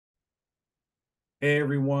Hey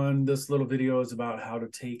everyone, this little video is about how to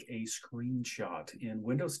take a screenshot in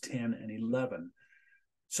Windows 10 and 11.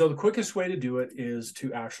 So the quickest way to do it is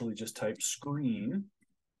to actually just type screen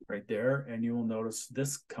right there, and you will notice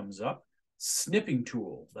this comes up. Snipping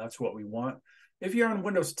tool, that's what we want. If you're on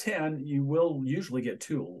Windows 10, you will usually get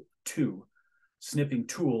two, snipping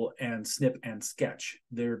tool and snip and sketch.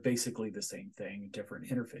 They're basically the same thing,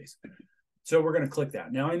 different interface. So we're going to click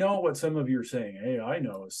that. Now I know what some of you are saying. Hey, I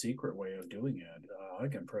know a secret way of doing it. I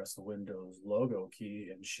can press the Windows logo key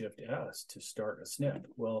and Shift S to start a snip.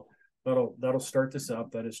 Well, that'll start this up.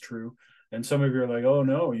 That is true. And some of you are like, oh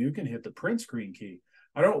no, you can hit the print screen key.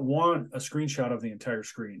 I don't want a screenshot of the entire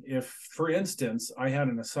screen. If, for instance, I had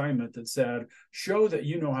an assignment that said, show that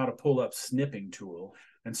you know how to pull up snipping tool,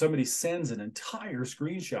 and somebody sends an entire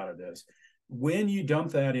screenshot of this, when you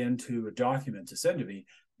dump that into a document to send to me,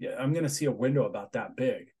 I'm going to see a window about that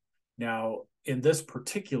big. Now, in this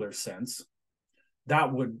particular sense,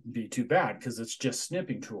 that would be too bad because it's just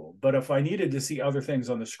snipping tool. But if I needed to see other things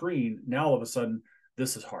on the screen, now all of a sudden,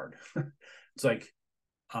 this is hard. It's like,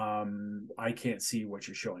 I can't see what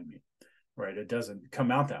you're showing me, right? It doesn't come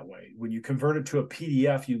out that way. When you convert it to a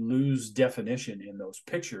PDF, you lose definition in those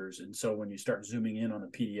pictures. And so when you start zooming in on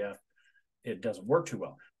a PDF, it doesn't work too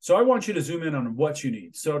well. So I want you to zoom in on what you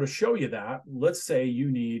need. So to show you that, let's say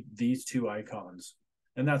you need these two icons,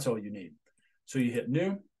 and that's all you need. So you hit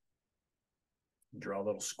new, draw a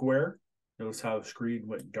little square. Notice how the screen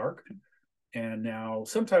went dark. And now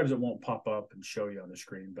sometimes it won't pop up and show you on the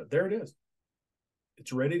screen, but there it is.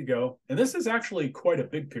 It's ready to go. And this is actually quite a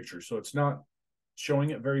big picture, so it's not showing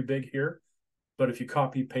it very big here. But if you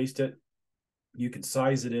copy paste it, you can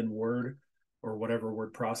size it in Word or whatever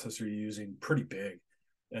word processor you're using pretty big.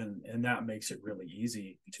 And that makes it really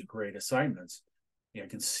easy to grade assignments. You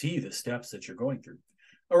can see the steps that you're going through.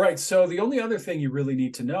 All right, so the only other thing you really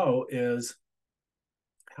need to know is,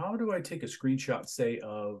 how do I take a screenshot, say,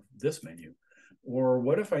 of this menu? Or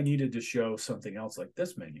what if I needed to show something else like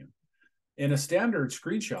this menu? In a standard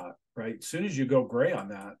screenshot, right, as soon as you go gray on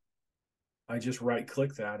that, I just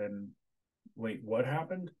right-click that and wait, what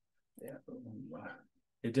happened? Yeah,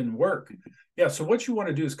 it didn't work. Yeah, so what you want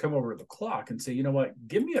to do is come over to the clock and say, you know what,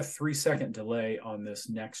 give me a 3-second delay on this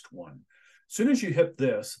next one. As soon as you hit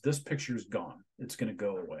this picture's gone. It's going to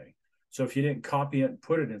go away. So if you didn't copy it and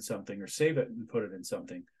put it in something, or save it and put it in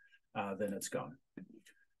something, then it's gone.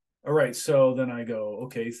 All right, so then I go,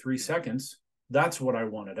 okay, 3 seconds. That's what I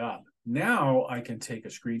wanted up. Now I can take a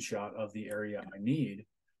screenshot of the area I need,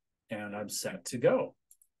 and I'm set to go.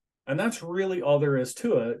 And that's really all there is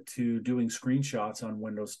to it, to doing screenshots on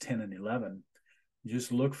Windows 10 and 11. You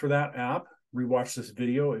just look for that app, rewatch this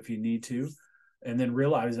video if you need to, and then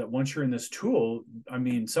realize that once you're in this tool, I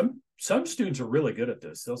mean, some students are really good at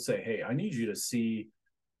this. They'll say, hey, I need you to see,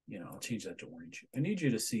 I'll change that to orange. I need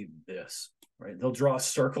you to see this, right? They'll draw a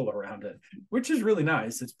circle around it, which is really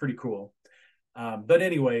nice. It's pretty cool. But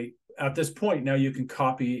anyway, at this point, now you can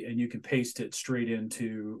copy and you can paste it straight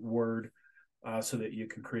into Word, so that you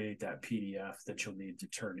can create that PDF that you'll need to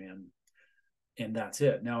turn in. And that's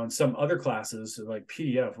it. Now, in some other classes, like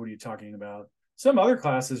PDF, what are you talking about? Some other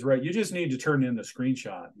classes, right, you just need to turn in the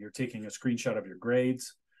screenshot. You're taking a screenshot of your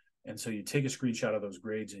grades. And so you take a screenshot of those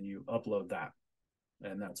grades and you upload that.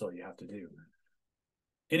 And that's all you have to do.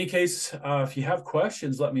 Any case, if you have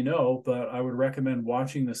questions, let me know. But I would recommend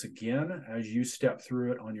watching this again as you step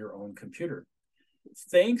through it on your own computer.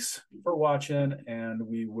 Thanks for watching, and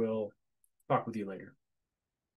we will talk with you later.